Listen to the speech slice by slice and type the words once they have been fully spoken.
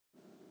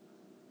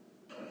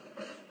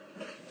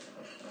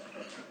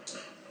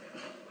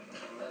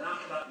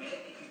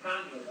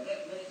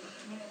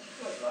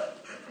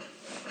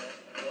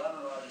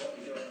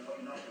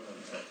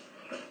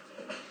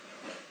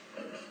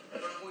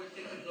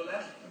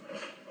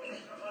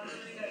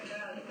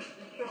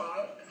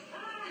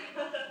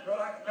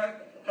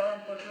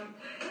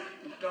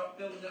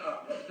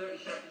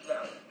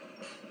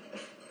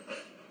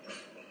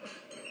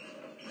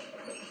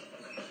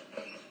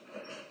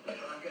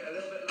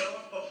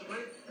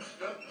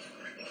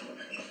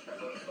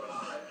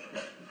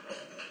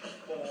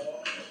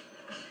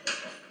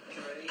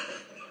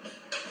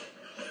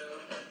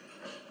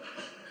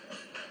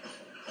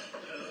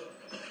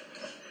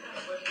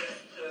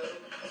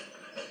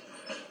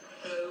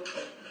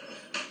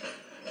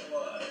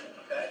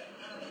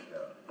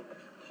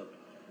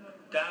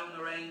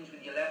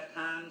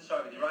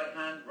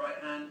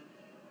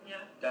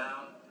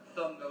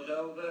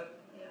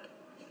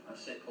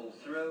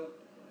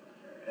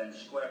Then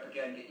square up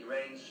again, get your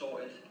reins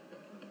sorted.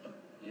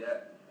 Yeah,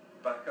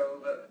 back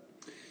over.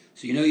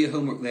 So you know your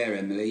homework there,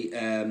 Emily.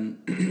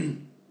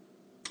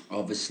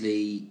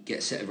 Obviously, get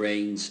a set of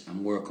reins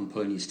and work on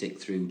pulling your stick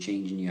through,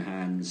 changing your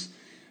hands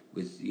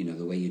with, you know,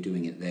 the way you're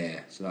doing it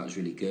there. So that was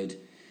really good.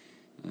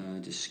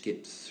 Just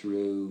skip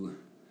through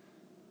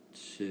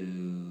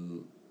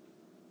to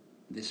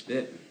this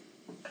bit.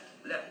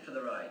 Left to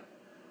the right.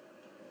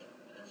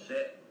 That's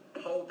it.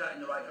 Hold that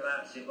in the right for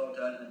that. That's it. Well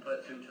done. And then pull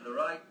it through to the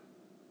right.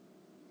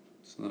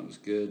 So that was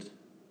good.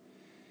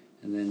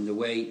 And then the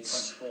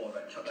weights,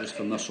 just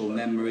for muscle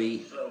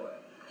memory.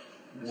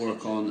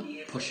 Work on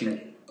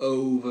pushing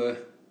over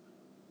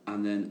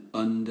and then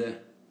under,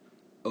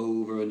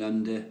 over and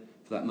under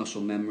for that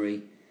muscle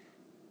memory.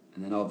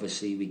 And then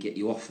obviously we get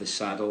you off the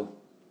saddle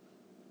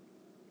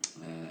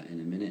in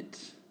a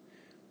minute,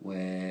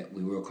 where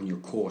we work on your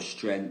core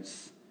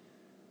strength,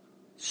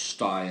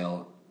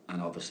 style,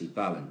 and obviously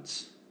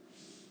balance.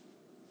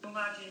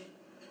 Imagine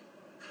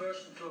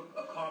first into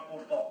a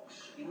cardboard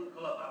box. You wouldn't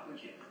go like that,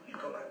 would you?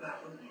 You'd go like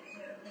that, wouldn't you?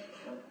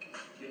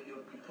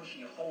 You're pushing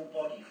your whole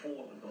body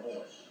forward with the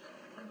horse.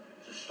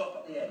 So stop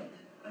at the end,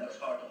 and it's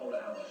hard to hold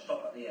it out.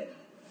 Stop at the end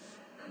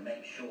and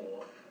make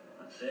sure.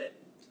 That's it.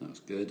 So that's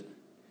good.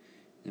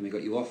 Then we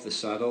got you off the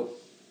saddle.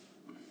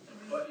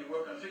 But you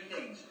work on three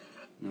things.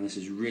 Now this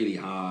is really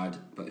hard,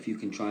 but if you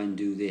can try and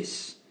do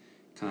this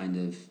kind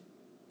of,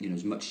 you know,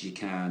 as much as you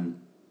can,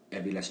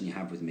 every lesson you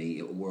have with me,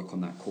 it will work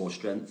on that core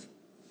strength.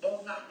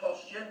 Hold that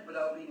posture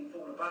without leaning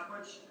forward or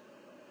backwards.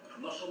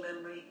 Muscle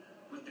memory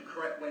with the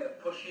correct way of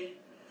pushing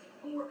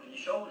and working your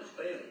shoulders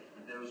clearly.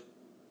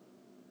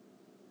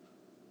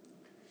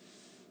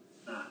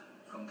 Now,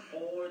 come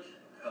forward,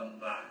 come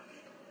back.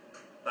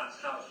 That's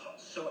how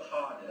it's so much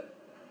harder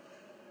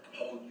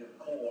holding your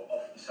core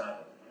off the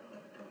saddle.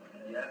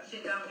 Yeah,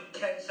 sit down, do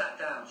 10 sat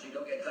down so you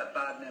don't get that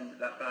bad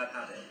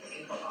habit.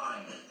 In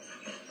behind.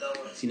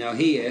 See now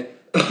here,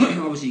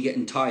 obviously you're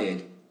getting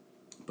tired,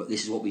 but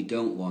this is what we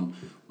don't want.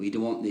 We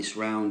don't want this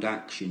round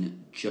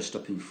action just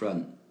up in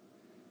front.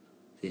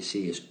 This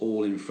here is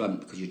all in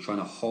front because you're trying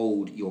to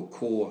hold your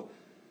core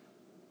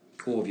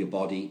of your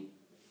body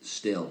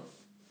still.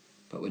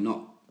 But we're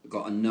not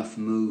got enough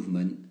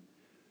movement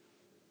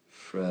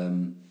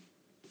from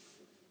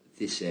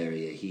this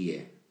area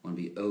here. I want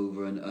to be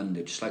over and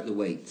under, just like the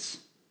weights,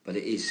 but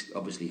it is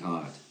obviously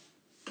hard.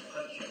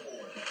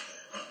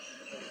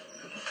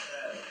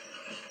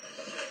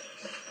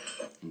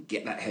 And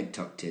get that head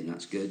tucked in,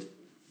 that's good.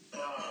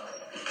 5, 4,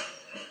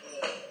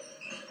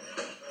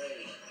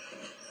 3,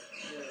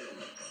 2,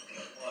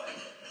 1.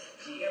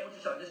 So you get what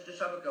you're saying, just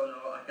have a go and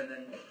I can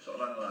then sort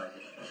of analyse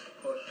it.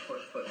 Push,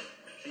 push, push.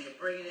 So you're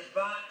bringing it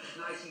back,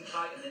 nice and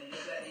tight, and then you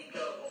just let it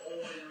go, but all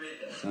in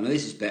rhythm. So now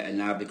this is better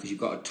now because you've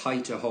got a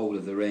tighter hold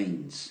of the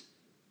reins.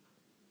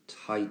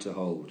 Tighter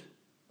hold.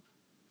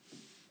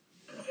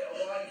 Get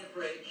a wider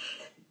bridge.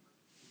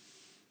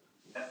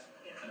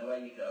 And away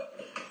you go.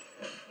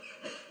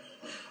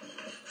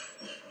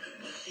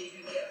 See if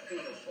you can get a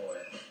feel for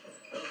it.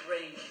 Those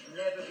reins should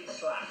never be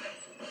slack.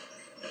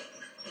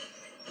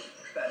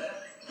 Better?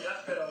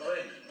 That's better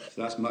already.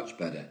 So that's much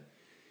better.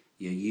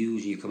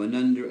 You're coming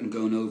under and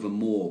going over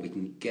more. We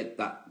can get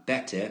that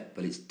better,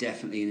 but it's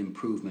definitely an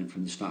improvement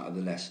from the start of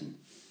the lesson.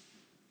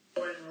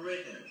 Or in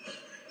rhythm.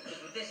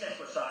 Because with this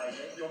exercise,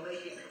 you'll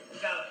make it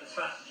gallop as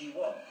fast as you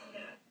want.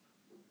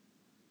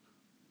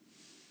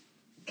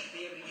 Be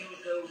able to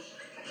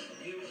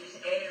use this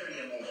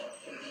area more.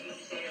 So if you use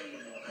this area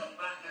more, come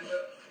back and go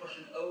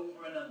pushing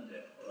over and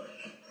under. Push.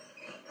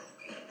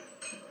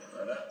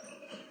 Like that.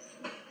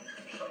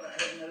 Stop that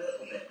head in a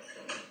little bit.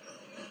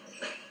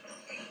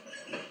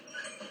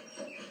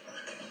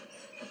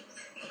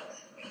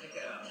 Pick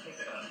it up, pick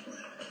it up.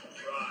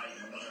 Right,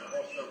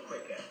 also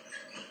quicker.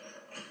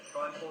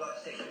 Try and pull that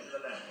stick to the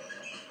left.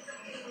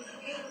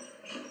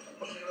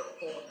 Put your little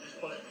pause and just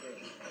pull it through.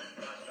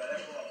 That's better.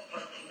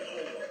 Punching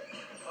forward.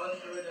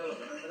 Under and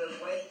over. Remember those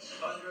weights?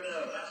 Under and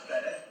over. That's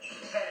better.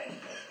 10,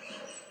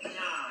 9,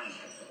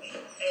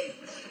 8,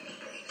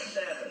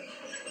 7,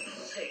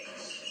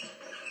 6,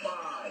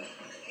 5,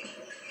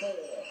 4,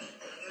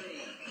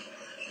 3,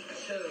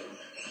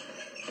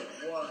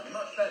 2, 1.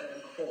 Much better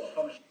than before, I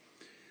promise you.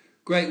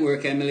 Great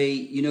work, Emily.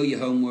 You know your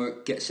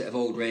homework. Get a set of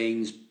old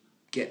reins.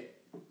 Get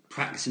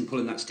practicing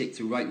pulling that stick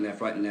through right and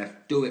left, right and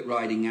left. Do it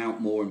riding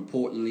out, more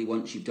importantly,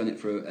 once you've done it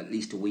for at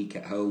least a week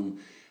at home.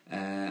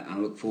 And I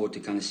look forward to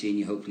kind of seeing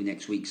you hopefully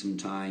next week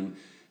sometime,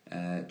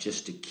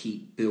 just to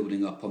keep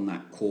building up on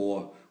that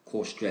core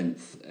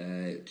strength.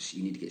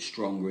 You need to get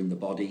stronger in the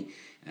body,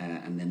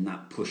 and then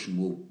that pushing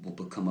will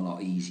become a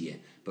lot easier.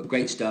 But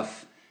great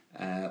stuff.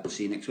 We'll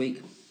see you next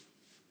week.